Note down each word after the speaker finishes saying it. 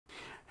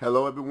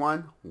Hello,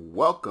 everyone.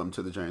 Welcome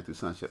to the Journey Through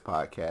Sonship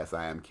podcast.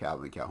 I am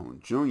Calvin Calhoun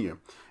Jr.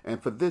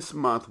 And for this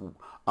month,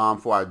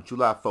 for our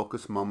July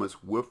Focus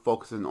Moments, we're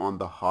focusing on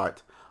the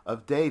heart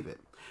of David.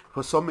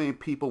 For so many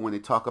people, when they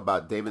talk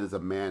about David as a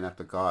man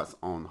after God's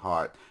own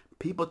heart,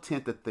 people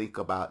tend to think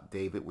about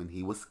David when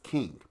he was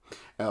king.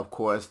 And of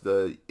course,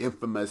 the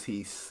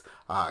infamous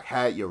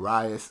had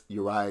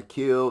Uriah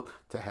killed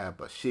to have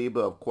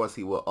Bathsheba. Of course,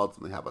 he will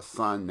ultimately have a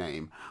son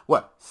named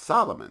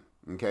Solomon.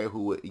 Okay,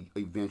 who would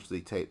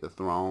eventually take the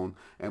throne.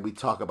 And we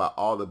talk about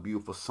all the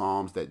beautiful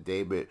psalms that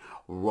David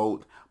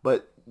wrote,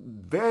 but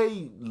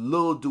very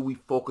little do we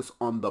focus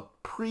on the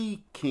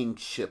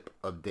pre-kingship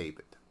of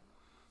David.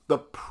 The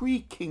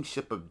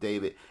pre-kingship of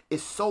David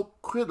is so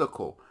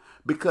critical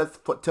because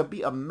to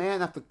be a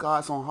man after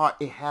God's own heart,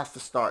 it has to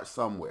start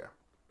somewhere.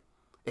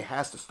 It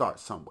has to start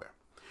somewhere.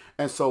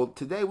 And so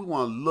today we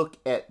want to look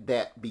at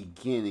that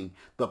beginning,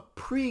 the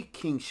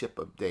pre-kingship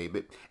of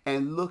David,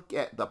 and look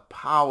at the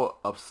power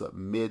of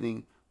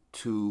submitting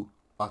to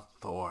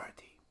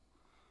authority.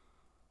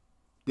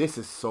 This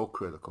is so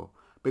critical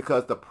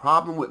because the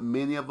problem with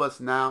many of us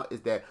now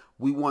is that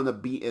we want to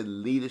be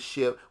in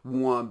leadership, we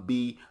want to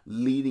be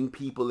leading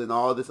people and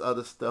all this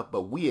other stuff,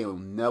 but we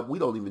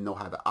don't even know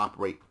how to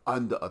operate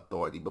under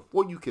authority.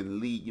 Before you can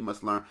lead, you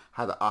must learn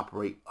how to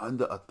operate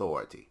under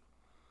authority.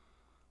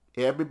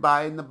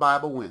 Everybody in the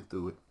Bible went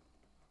through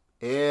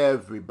it.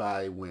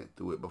 Everybody went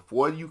through it.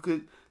 Before you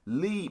could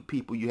lead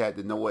people, you had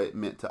to know what it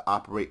meant to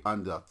operate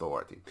under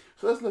authority.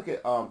 So let's look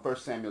at 1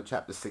 Samuel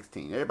chapter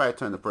 16. Everybody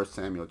turn to 1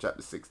 Samuel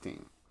chapter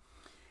 16.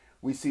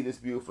 We see this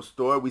beautiful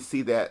story. We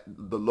see that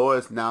the Lord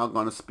is now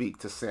going to speak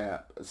to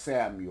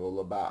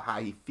Samuel about how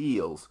he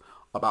feels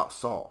about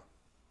Saul.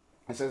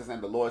 It says,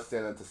 and the Lord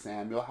said unto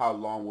Samuel, how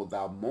long wilt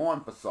thou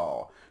mourn for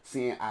Saul,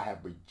 seeing I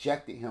have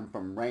rejected him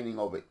from reigning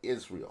over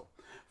Israel?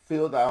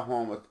 Fill thy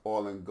horn with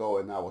oil and go,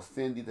 and I will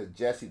send thee to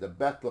Jesse the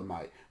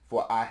Bethlehemite,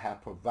 for I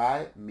have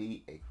provided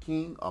me a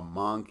king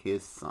among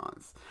his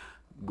sons.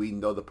 We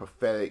know the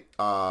prophetic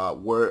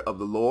word of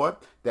the Lord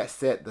that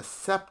said the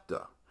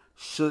scepter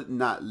should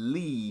not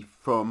leave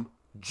from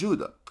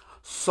Judah.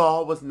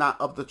 Saul was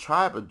not of the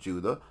tribe of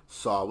Judah.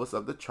 Saul was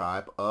of the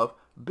tribe of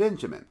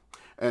Benjamin.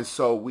 And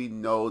so we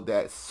know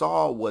that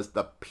Saul was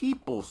the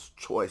people's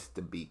choice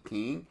to be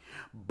king,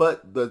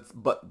 but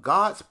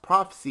God's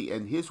prophecy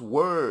and his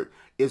word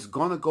is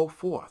going to go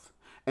forth.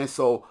 And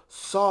so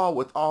Saul,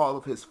 with all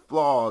of his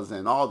flaws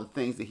and all the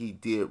things that he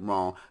did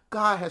wrong,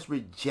 God has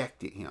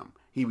rejected him.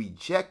 He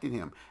rejected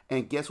him.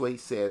 And guess what he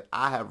said?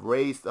 I have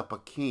raised up a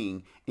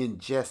king in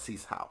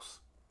Jesse's house.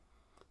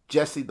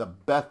 Jesse the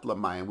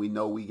Bethlehemite. We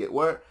know we get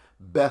word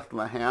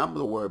Bethlehem.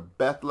 The word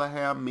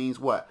Bethlehem means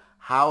what?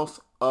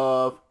 House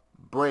of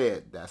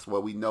bread. That's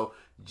what we know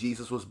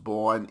Jesus was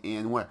born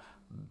in where?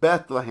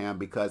 Bethlehem,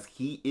 because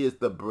he is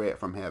the bread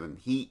from heaven.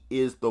 He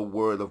is the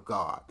word of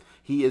God.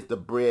 He is the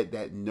bread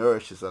that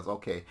nourishes us.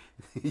 Okay,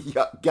 you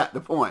got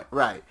the point,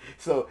 right?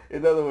 So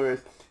in other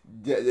words,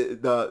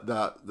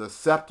 the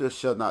scepter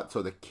shall not,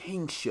 so the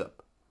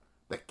kingship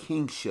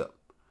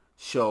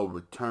shall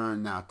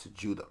return now to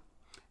Judah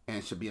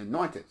and shall be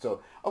anointed.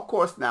 So of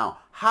course now,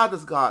 how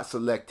does God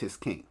select his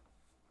king?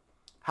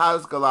 How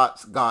does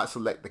God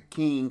select the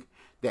king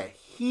that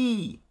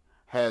he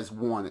has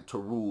wanted to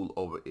rule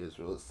over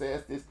Israel? It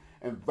says this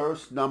in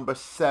verse number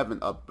 7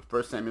 of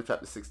 1 Samuel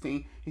chapter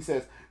 16. He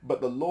says,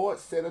 but the Lord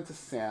said unto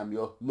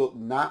Samuel, look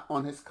not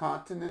on his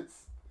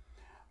countenance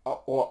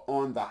or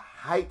on the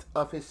height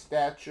of his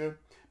stature,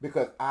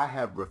 because I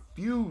have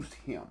refused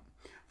him.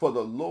 For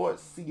the Lord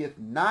seeth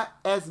not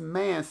as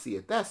man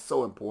seeth. That's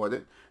so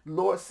important. The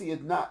Lord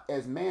seeth not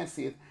as man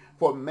seeth.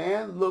 For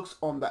man looks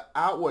on the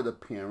outward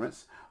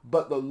appearance,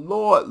 but the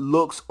Lord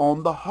looks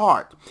on the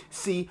heart.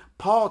 See,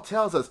 Paul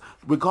tells us,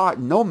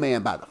 regard no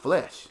man by the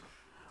flesh.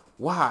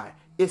 Why?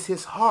 It's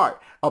his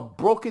heart, a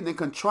broken and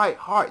contrite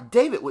heart.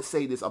 David would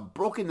say this, a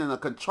broken and a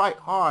contrite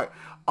heart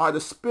are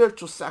the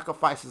spiritual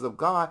sacrifices of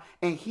God,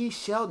 and he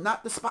shall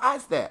not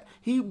despise that.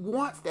 He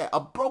wants that, a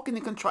broken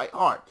and contrite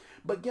heart.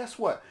 But guess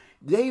what?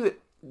 David,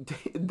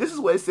 this is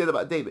what it said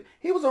about David.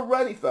 He was a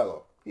ruddy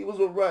fellow. He was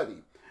a ruddy.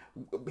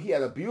 He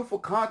had a beautiful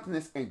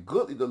countenance and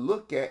goodly to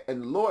look at,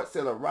 and the Lord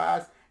said,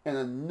 arise and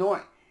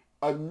anoint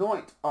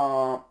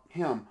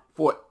him,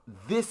 for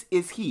this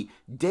is he.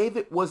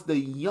 David was the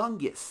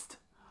youngest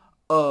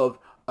of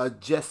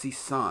Jesse's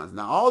sons.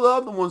 Now all the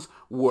other ones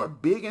were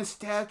big in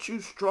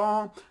stature,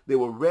 strong. They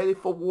were ready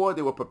for war.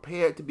 They were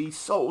prepared to be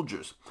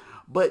soldiers.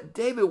 But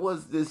David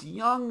was this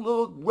young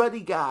little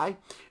ruddy guy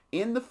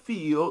in the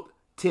field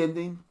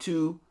tending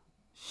to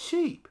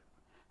sheep.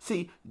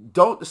 See,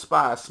 don't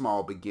despise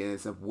small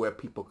beginnings of where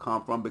people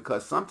come from,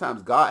 because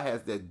sometimes God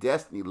has their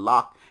destiny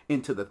locked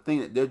into the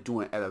thing that they're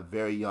doing at a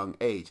very young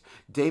age.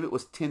 David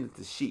was tending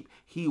to sheep.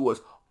 He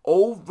was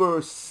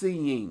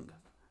overseeing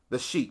the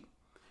sheep.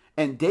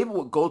 And David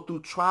would go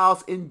through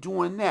trials in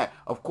doing that.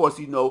 Of course,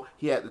 you know,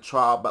 he had the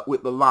trial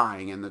with the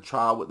lion and the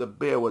trial with the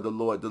bear where the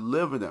Lord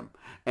delivered him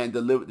and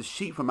delivered the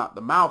sheep from out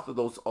the mouth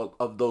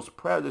of those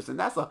predators. And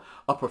that's a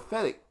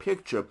prophetic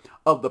picture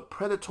of the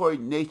predatory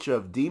nature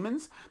of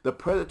demons, the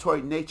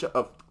predatory nature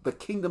of the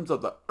kingdoms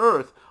of the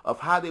earth, of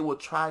how they will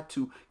try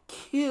to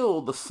kill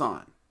the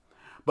son.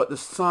 But the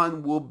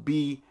son will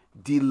be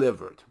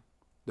delivered.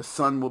 The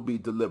son will be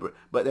delivered.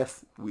 But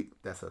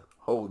that's a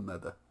whole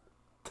nother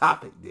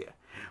topic there.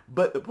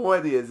 But the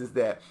point is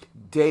that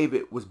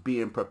David was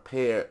being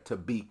prepared to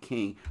be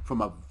king from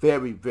a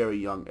very, very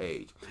young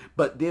age.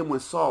 But then when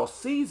Saul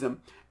sees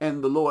him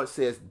and the Lord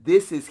says,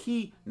 this is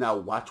he. Now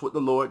watch what the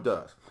Lord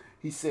does.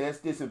 He says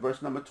this in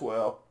verse number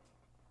 12.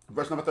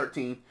 Verse number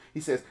 13,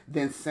 he says,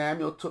 then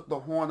Samuel took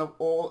the horn of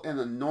oil and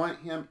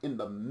anointed him in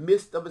the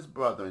midst of his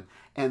brethren,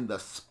 and the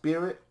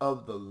Spirit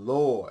of the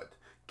Lord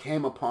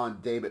came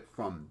upon David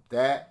from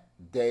that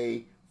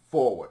day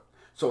forward.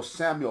 So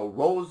Samuel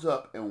rose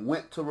up and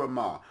went to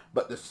Ramah,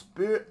 but the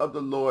Spirit of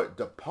the Lord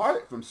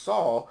departed from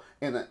Saul,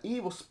 and an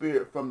evil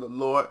spirit from the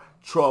Lord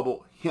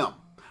troubled him.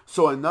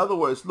 So in other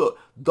words, look,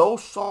 though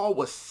Saul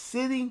was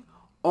sitting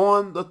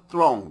on the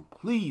throne,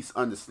 please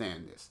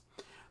understand this.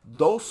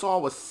 Though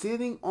Saul was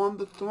sitting on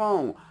the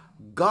throne,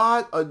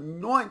 God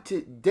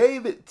anointed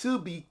David to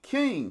be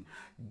king.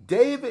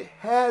 David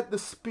had the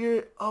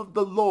Spirit of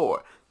the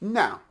Lord.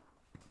 Now,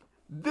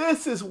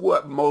 this is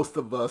what most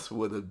of us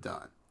would have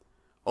done.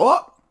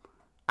 Oh,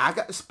 I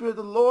got the Spirit of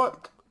the Lord.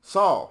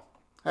 Saul,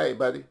 hey,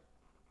 buddy,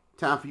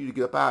 time for you to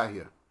get up out of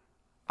here.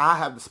 I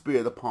have the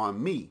Spirit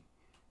upon me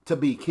to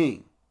be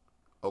king.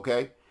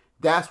 Okay?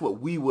 That's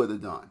what we would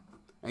have done.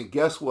 And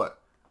guess what?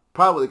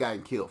 Probably would have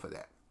gotten killed for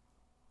that.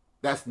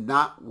 That's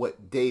not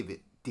what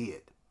David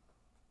did.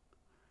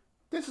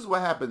 This is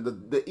what happened.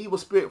 The evil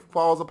spirit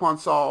falls upon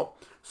Saul.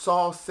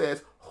 Saul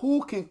says,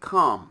 who can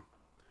come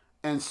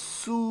and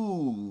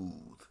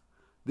soothe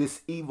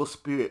this evil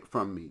spirit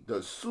from me?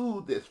 To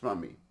soothe this from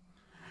me.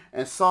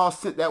 And Saul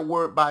sent that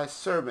word by his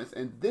servants.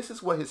 And this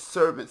is what his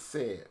servants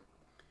said.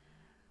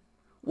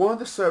 One of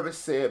the servants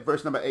said,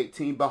 verse number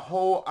 18,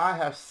 behold, I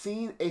have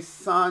seen a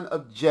son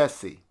of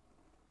Jesse,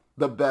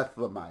 the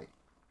Bethlehemite,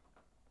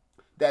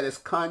 that is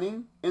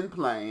cunning and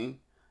plain,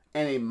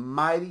 and a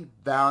mighty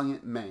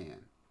valiant man,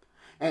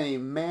 and a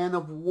man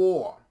of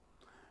war,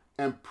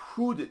 and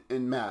prudent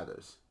in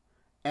matters,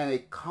 and a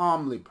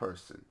comely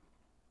person.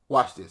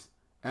 Watch this.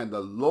 And the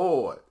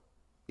Lord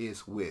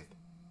is with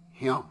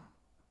him.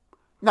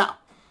 Now,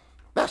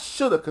 that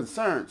should have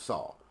concerned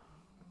Saul,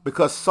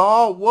 because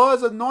Saul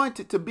was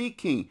anointed to be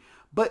king.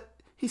 But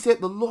he said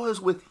the Lord is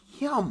with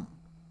him.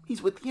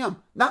 He's with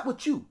him, not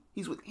with you.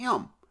 He's with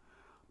him.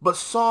 But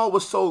Saul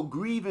was so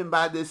grieving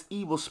by this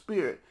evil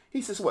spirit.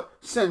 He says, what?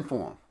 Send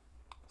for him.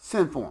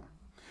 Send for him.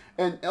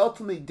 And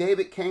ultimately,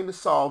 David came to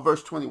Saul,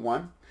 verse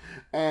 21,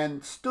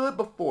 and stood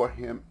before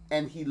him,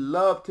 and he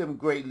loved him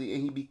greatly,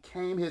 and he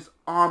became his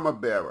armor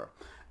bearer.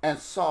 And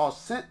Saul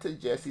sent to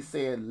Jesse,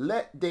 saying,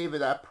 let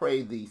David, I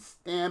pray thee,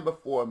 stand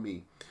before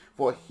me,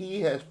 for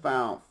he has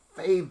found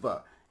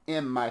favor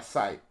in my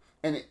sight.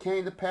 And it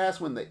came to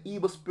pass, when the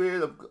evil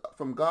spirit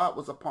from God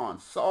was upon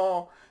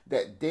Saul,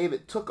 that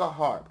David took a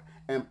harp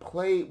and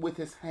played with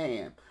his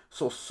hand.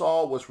 So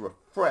Saul was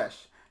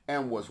refreshed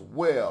and was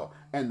well,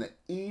 and the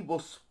evil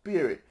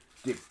spirit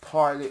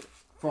departed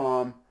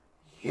from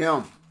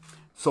him.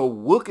 So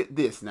look at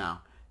this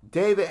now.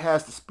 David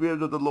has the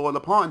Spirit of the Lord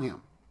upon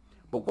him.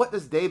 But what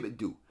does David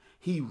do?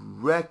 He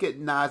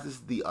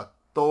recognizes the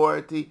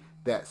authority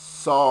that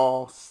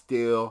Saul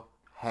still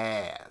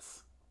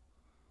has.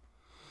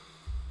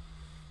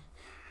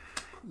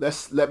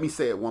 Let me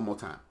say it one more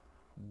time.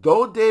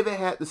 Though David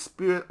had the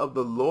Spirit of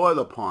the Lord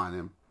upon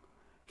him,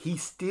 he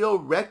still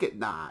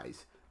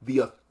recognized the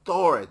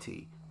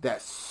authority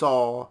that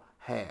Saul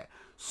had.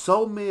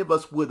 So many of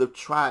us would have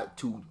tried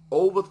to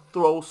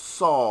overthrow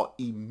Saul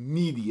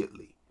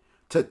immediately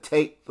to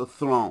take the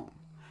throne.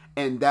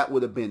 And that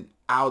would have been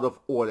out of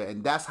order.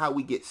 And that's how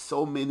we get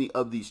so many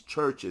of these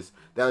churches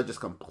that are just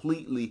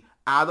completely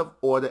out of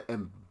order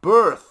and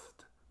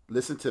birthed,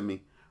 listen to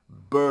me,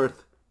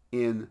 birthed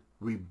in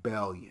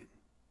rebellion.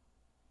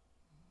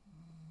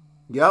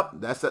 Yep,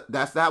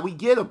 that's how we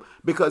get them.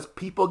 Because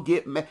people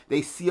get mad.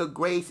 They see a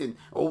grace and,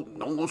 oh,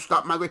 don't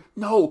stop my grace.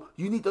 No,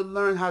 you need to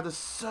learn how to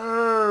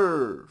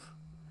serve.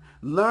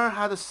 Learn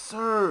how to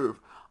serve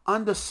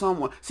under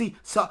someone. See,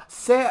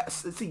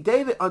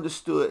 David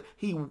understood.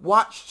 He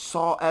watched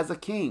Saul as a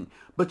king.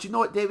 But you know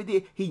what David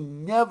did? He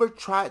never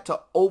tried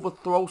to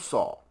overthrow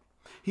Saul.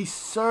 He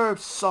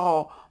served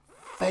Saul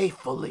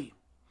faithfully.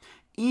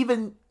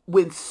 Even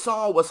when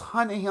Saul was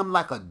hunting him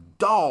like a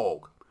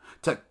dog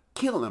to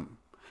kill him,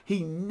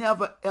 he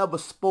never ever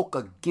spoke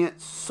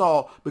against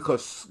Saul,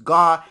 because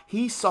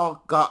he saw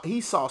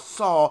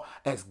Saul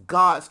as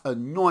God's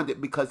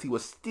anointed, because he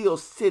was still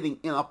sitting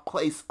in a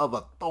place of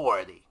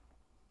authority.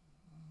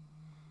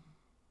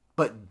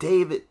 But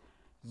David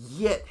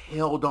yet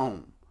held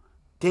on.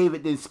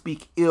 David didn't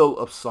speak ill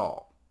of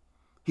Saul.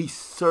 He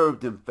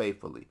served him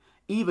faithfully.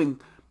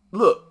 Even,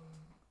 look,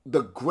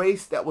 the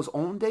grace that was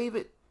on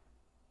David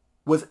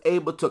was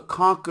able to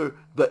conquer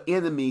the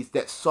enemies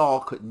that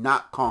Saul could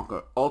not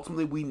conquer.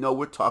 Ultimately, we know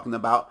we're talking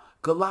about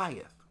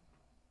Goliath.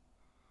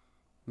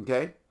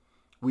 Okay?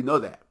 We know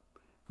that.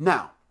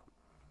 Now,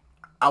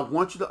 I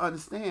want you to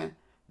understand,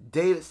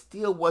 David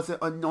still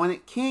wasn't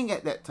anointed king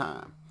at that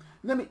time.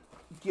 Let me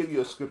give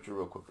you a scripture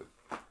real quickly.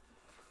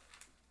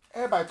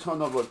 Everybody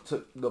turn over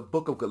to the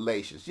book of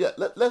Galatians. Yeah,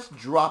 let's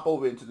drop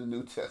over into the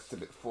New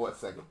Testament for a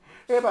second.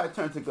 Everybody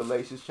turn to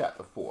Galatians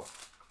chapter 4.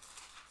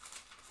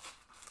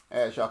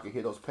 As y'all can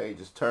hear those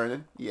pages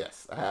turning.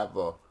 Yes, I have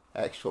an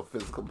actual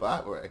physical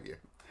Bible right here.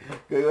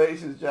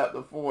 Galatians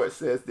chapter 4, it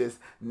says this.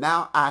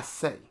 Now I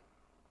say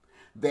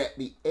that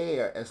the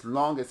heir, as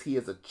long as he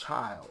is a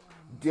child,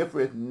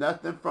 differeth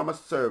nothing from a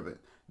servant,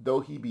 though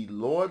he be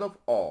Lord of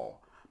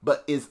all,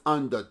 but is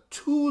under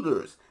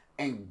tutors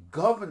and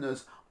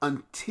governors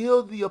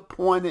until the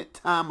appointed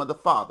time of the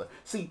Father.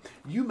 See,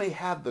 you may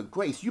have the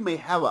grace. You may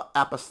have an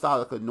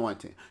apostolic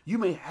anointing. You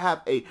may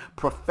have a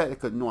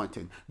prophetic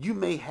anointing. You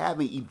may have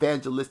an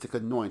evangelistic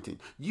anointing.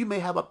 You may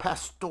have a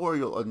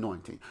pastoral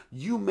anointing.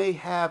 You may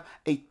have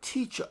a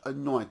teacher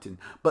anointing.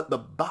 But the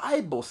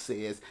Bible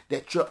says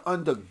that you're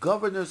under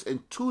governors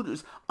and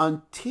tutors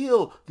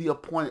until the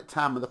appointed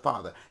time of the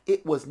Father.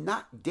 It was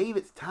not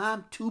David's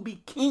time to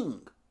be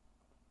king.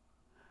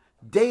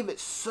 David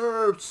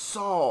served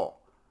Saul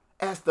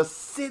as the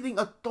sitting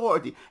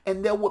authority,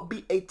 and there would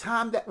be a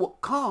time that would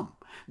come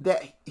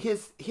that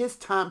his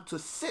time to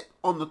sit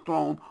on the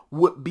throne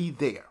would be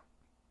there.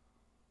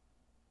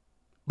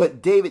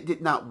 But David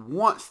did not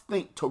once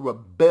think to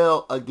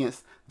rebel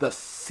against the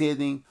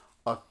sitting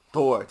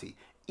authority,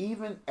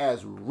 even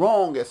as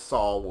wrong as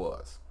Saul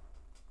was.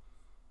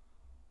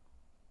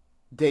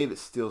 David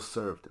still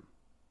served him.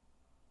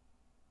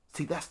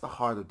 See, that's the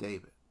heart of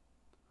David.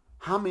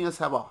 How many of us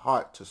have a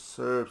heart to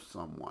serve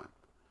someone,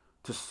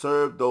 to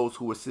serve those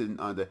who are sitting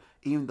under,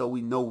 even though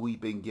we know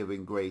we've been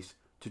given grace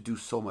to do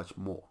so much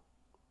more?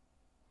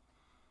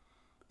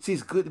 See,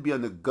 it's good to be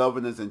under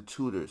governors and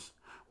tutors.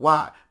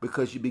 Why?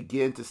 Because you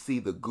begin to see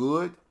the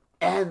good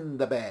and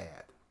the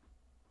bad.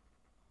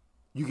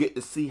 You get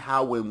to see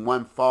how when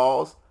one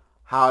falls,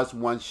 how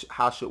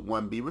should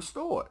one be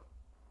restored.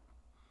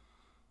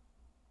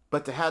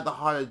 But to have the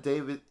heart of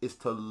David is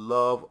to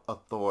love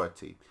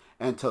authority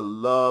and to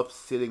love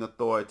sitting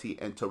authority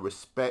and to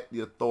respect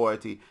the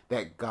authority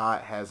that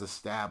God has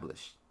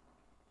established.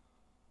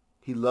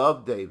 He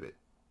loved David.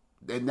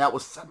 And that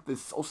was something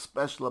so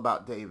special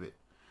about David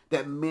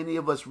that many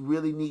of us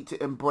really need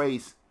to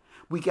embrace.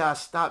 We got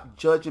to stop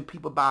judging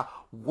people by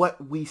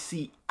what we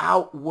see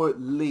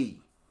outwardly.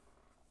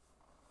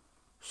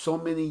 So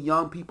many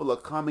young people are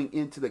coming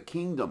into the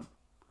kingdom.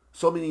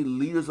 So many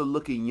leaders are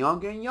looking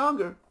younger and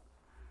younger.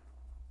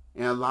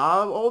 And a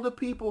lot of older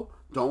people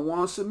don't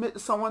want to submit to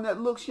someone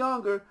that looks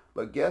younger.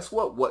 But guess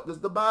what? What does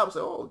the Bible say?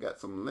 Oh, I got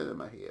some lint in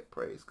my head.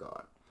 Praise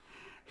God.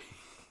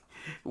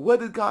 What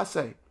did God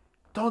say?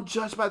 Don't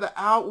judge by the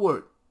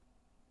outward.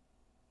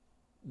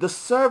 The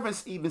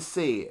servants even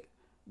said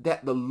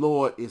that the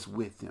Lord is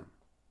with him.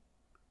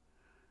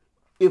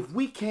 If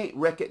we can't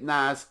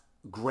recognize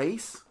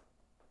grace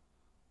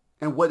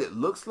and what it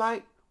looks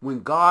like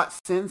when God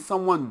sends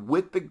someone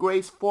with the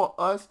grace for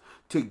us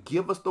to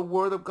give us the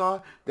word of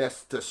God,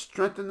 that's to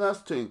strengthen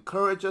us, to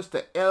encourage us,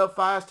 to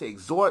edify us, to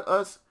exhort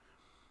us,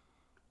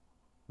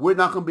 we're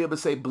not going to be able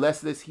to say,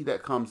 blessed is he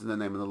that comes in the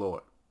name of the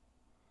Lord.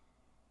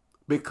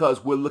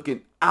 Because we're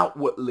looking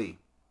outwardly.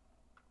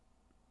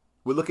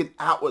 We're looking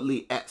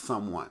outwardly at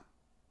someone.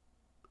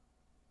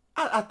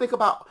 I think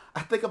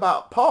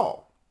about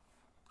Paul,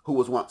 who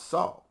was once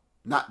Saul.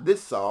 Not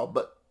this Saul,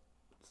 but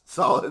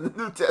Saul in the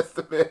New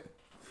Testament.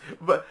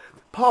 But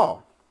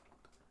Paul,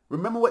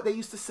 remember what they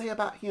used to say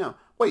about him?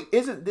 Wait,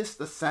 isn't this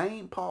the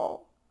same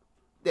Paul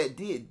that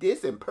did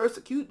this and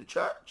persecuted the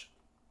church?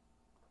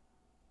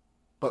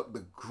 But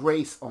the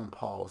grace on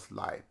Paul's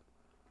life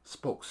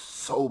spoke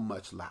so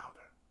much louder.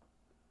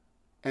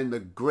 And the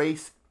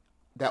grace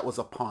that was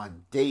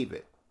upon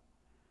David,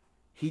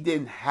 he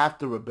didn't have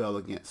to rebel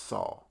against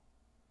Saul.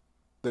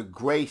 The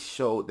grace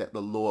showed that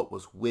the Lord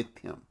was with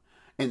him.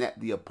 And at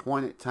the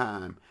appointed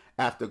time,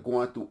 after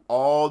going through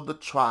all the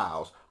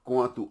trials,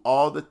 going through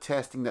all the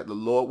testing that the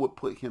Lord would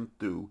put him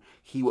through,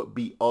 he would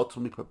be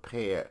ultimately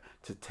prepared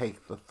to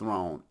take the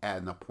throne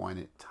at an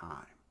appointed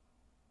time.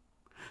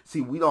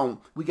 See, we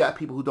got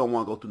people who don't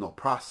want to go through no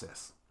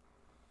process.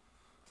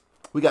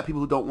 We got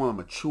people who don't want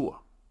to mature.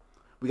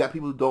 We got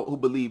people who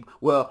believe,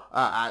 well,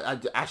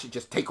 I should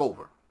just take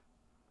over.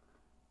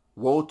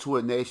 Woe to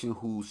a nation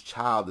whose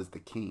child is the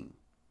king,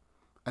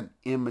 an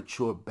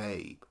immature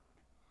babe.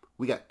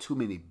 We got too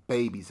many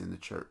babies in the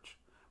church.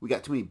 We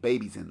got too many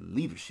babies in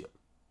leadership.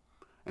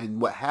 And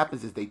what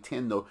happens is they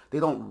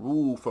don't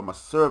rule from a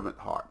servant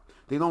heart.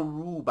 They don't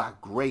rule by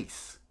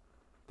grace.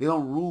 They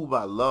don't rule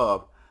by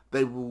love.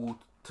 They rule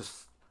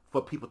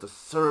for people to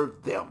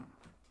serve them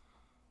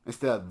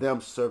instead of them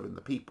serving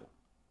the people.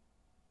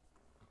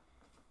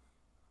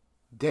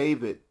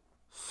 David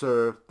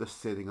served the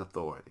sitting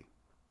authority.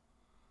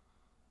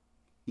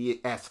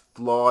 as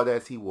flawed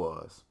as he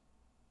was,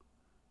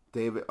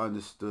 David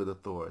understood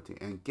authority.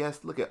 And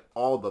look at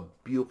all the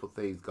beautiful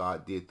things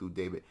God did through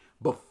David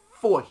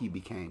before he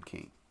became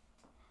king.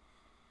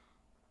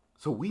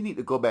 So we need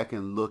to go back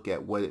and look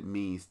at what it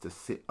means to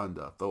sit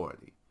under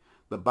authority.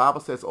 The Bible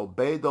says,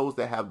 obey those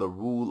that have the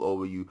rule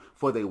over you,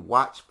 for they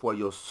watch for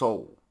your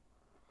soul.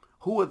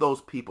 Who are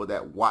those people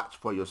that watch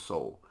for your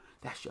soul?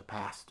 That's your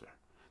pastor.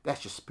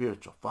 That's your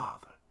spiritual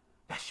father.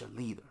 That's your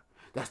leader.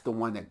 That's the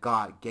one that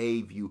God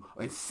gave you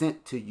and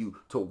sent to you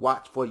to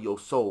watch for your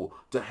soul,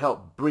 to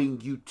help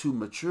bring you to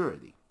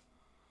maturity.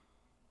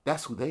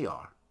 That's who they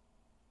are.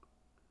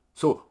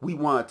 So we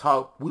want to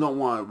talk, we don't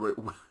want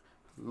to,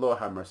 Lord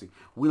have mercy,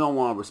 we don't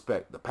want to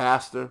respect the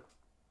pastor.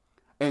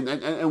 And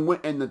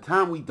the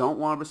time we don't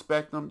want to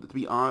respect them, to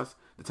be honest,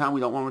 the time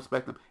we don't want to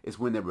respect them is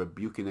when they're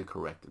rebuking and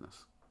correcting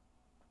us.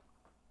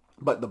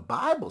 But the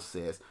Bible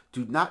says,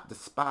 do not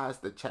despise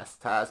the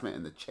chastisement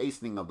and the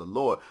chastening of the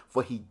Lord,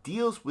 for he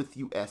deals with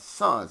you as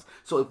sons.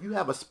 So if you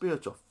have a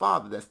spiritual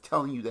father that's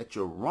telling you that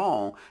you're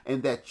wrong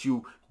and that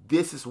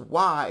this is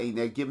why, and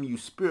they're giving you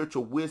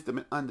spiritual wisdom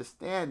and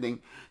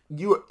understanding,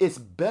 it's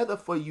better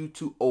for you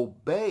to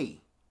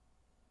obey,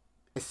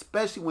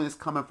 especially when it's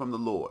coming from the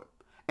Lord.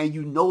 And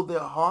you know their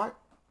heart,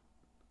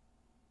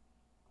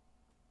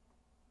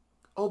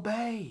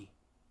 obey.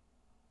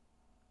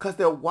 Because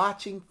they're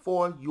watching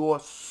for your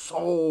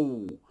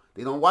soul.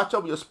 They don't watch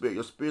over your spirit.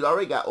 Your spirit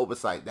already got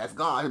oversight. That's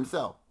God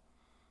himself.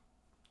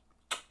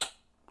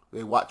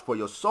 They watch for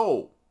your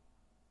soul.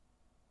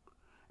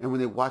 And when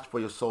they watch for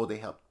your soul, they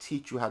help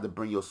teach you how to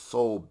bring your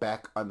soul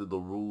back under the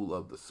rule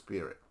of the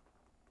Spirit.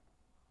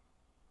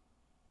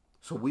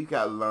 So we've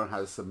got to learn how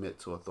to submit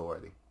to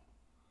authority.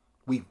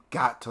 We've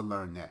got to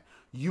learn that.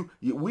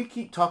 We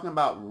keep talking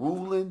about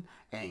ruling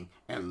and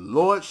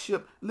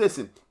lordship.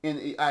 Listen,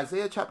 in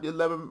Isaiah chapter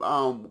 11,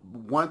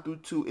 1 through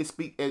 2,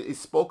 it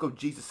spoke of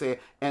Jesus saying,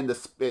 and that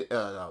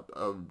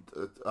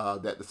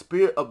the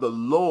Spirit of the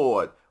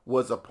Lord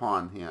was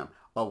upon him,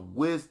 of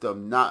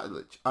wisdom,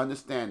 knowledge,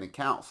 understanding,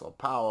 counsel,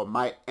 power,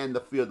 might, and the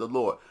fear of the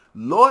Lord.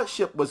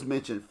 Lordship was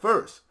mentioned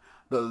first.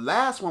 The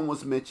last one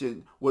was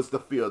mentioned was the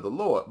fear of the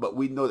Lord. But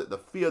we know that the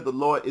fear of the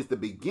Lord is the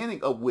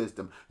beginning of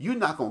wisdom. You're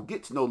not going to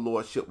get to know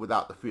lordship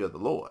without the fear of the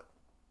Lord.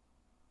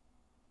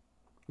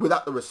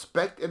 Without the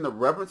respect and the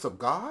reverence of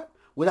God.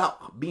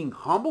 Without being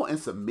humble and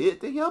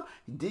submitted to him.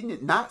 Didn't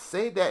it not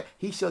say that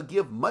he shall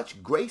give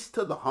much grace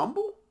to the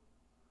humble?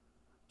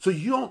 So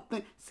you don't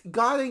think,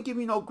 God ain't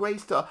giving you no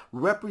grace to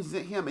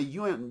represent him, and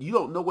you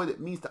don't know what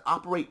it means to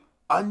operate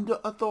under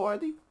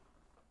authority?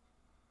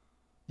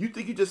 You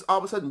think you just all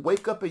of a sudden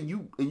wake up and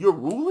you're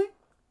ruling?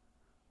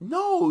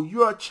 No,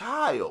 you're a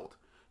child.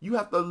 You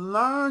have to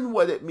learn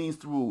what it means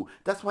to rule.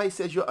 That's why he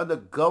says you're under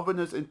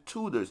governors and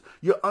tutors.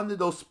 You're under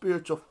those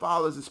spiritual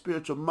fathers and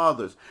spiritual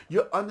mothers.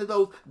 You're under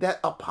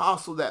that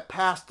apostle, that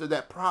pastor,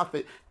 that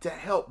prophet to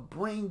help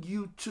bring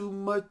you to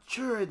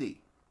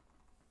maturity.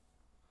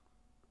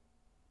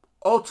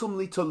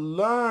 Ultimately, to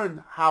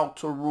learn how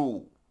to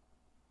rule.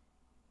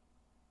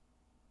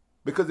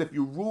 Because if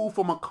you rule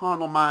from a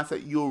carnal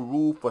mindset, you'll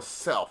rule for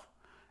self.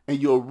 And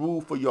you'll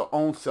rule for your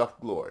own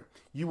self-glory.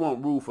 You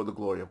won't rule for the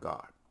glory of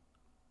God.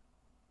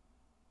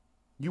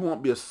 You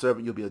won't be a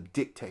servant, you'll be a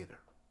dictator.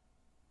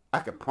 I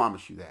can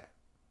promise you that.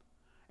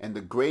 And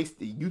the grace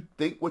that you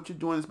think what you're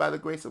doing is by the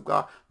grace of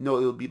God, no,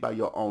 it'll be by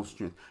your own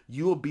strength.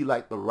 You'll be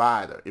like the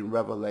rider in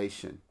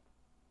Revelation,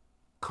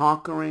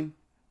 conquering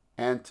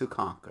and to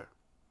conquer.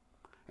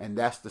 And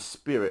that's the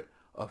spirit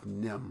of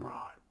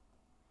Nimrod,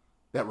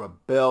 that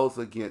rebels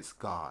against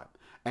God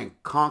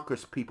and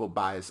conquers people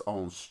by his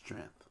own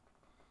strength.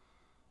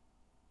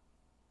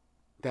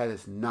 That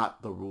is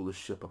not the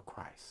rulership of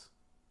Christ.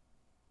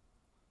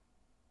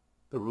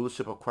 The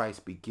rulership of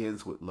Christ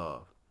begins with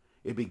love.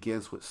 It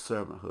begins with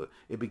servanthood.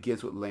 It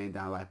begins with laying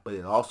down life, but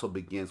it also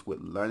begins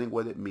with learning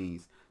what it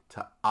means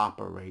to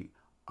operate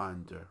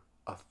under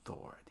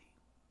authority.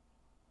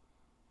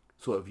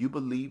 So if you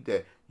believe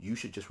that you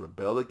should just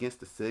rebel against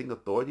the sitting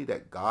authority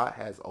that God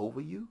has over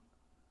you,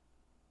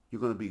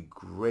 you're going to be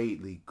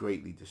greatly,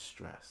 greatly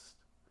distressed,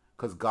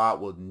 because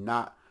God will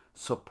not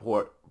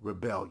support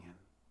rebellion.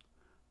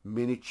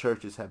 Many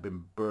churches have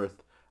been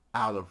birthed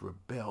out of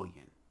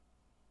rebellion.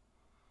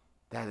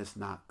 That is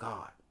not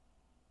God.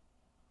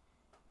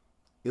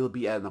 It'll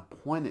be at an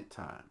appointed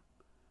time.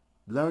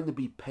 Learn to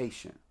be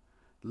patient.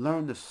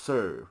 Learn to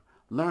serve.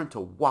 Learn to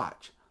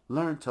watch.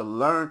 Learn to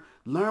learn.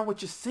 Learn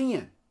what you're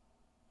seeing.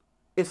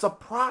 It's a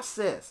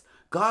process.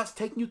 God's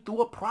taking you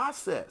through a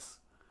process.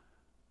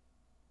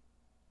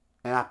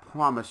 And I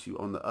promise you,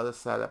 on the other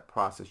side of that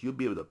process, you'll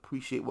be able to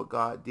appreciate what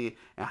God did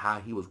and how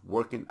he was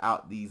working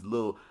out these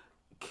little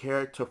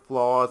character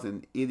flaws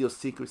and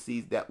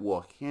idiosyncrasies that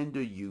will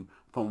hinder you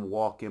from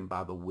walking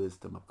by the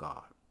wisdom of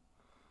God.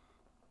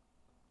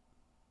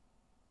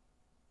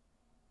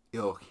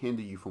 It'll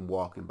hinder you from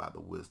walking by the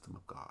wisdom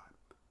of God.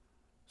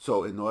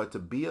 So in order to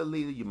be a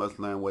leader, you must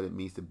learn what it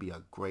means to be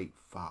a great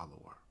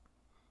follower.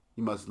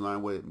 You must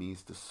learn what it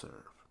means to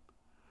serve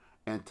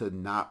and to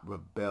not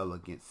rebel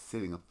against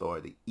sitting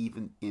authority,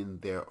 even in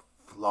their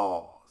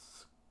flaws.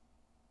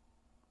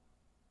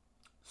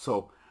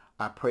 So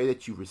I pray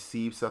that you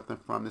receive something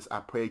from this.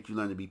 I pray that you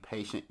learn to be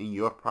patient in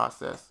your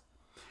process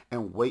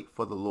and wait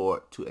for the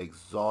Lord to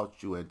exalt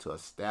you and to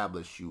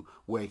establish you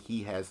where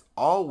he has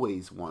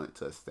always wanted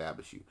to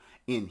establish you,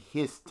 in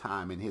his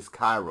time, in his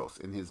kairos,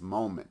 in his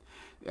moment,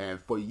 and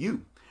for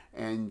you.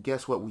 And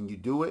guess what? When you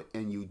do it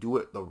and you do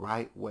it the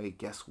right way,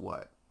 guess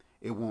what?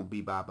 It won't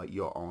be by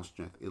your own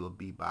strength. It'll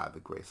be by the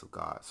grace of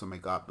God. So may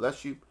God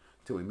bless you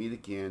till we meet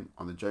again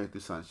on the Journey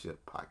Through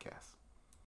Sonship podcast.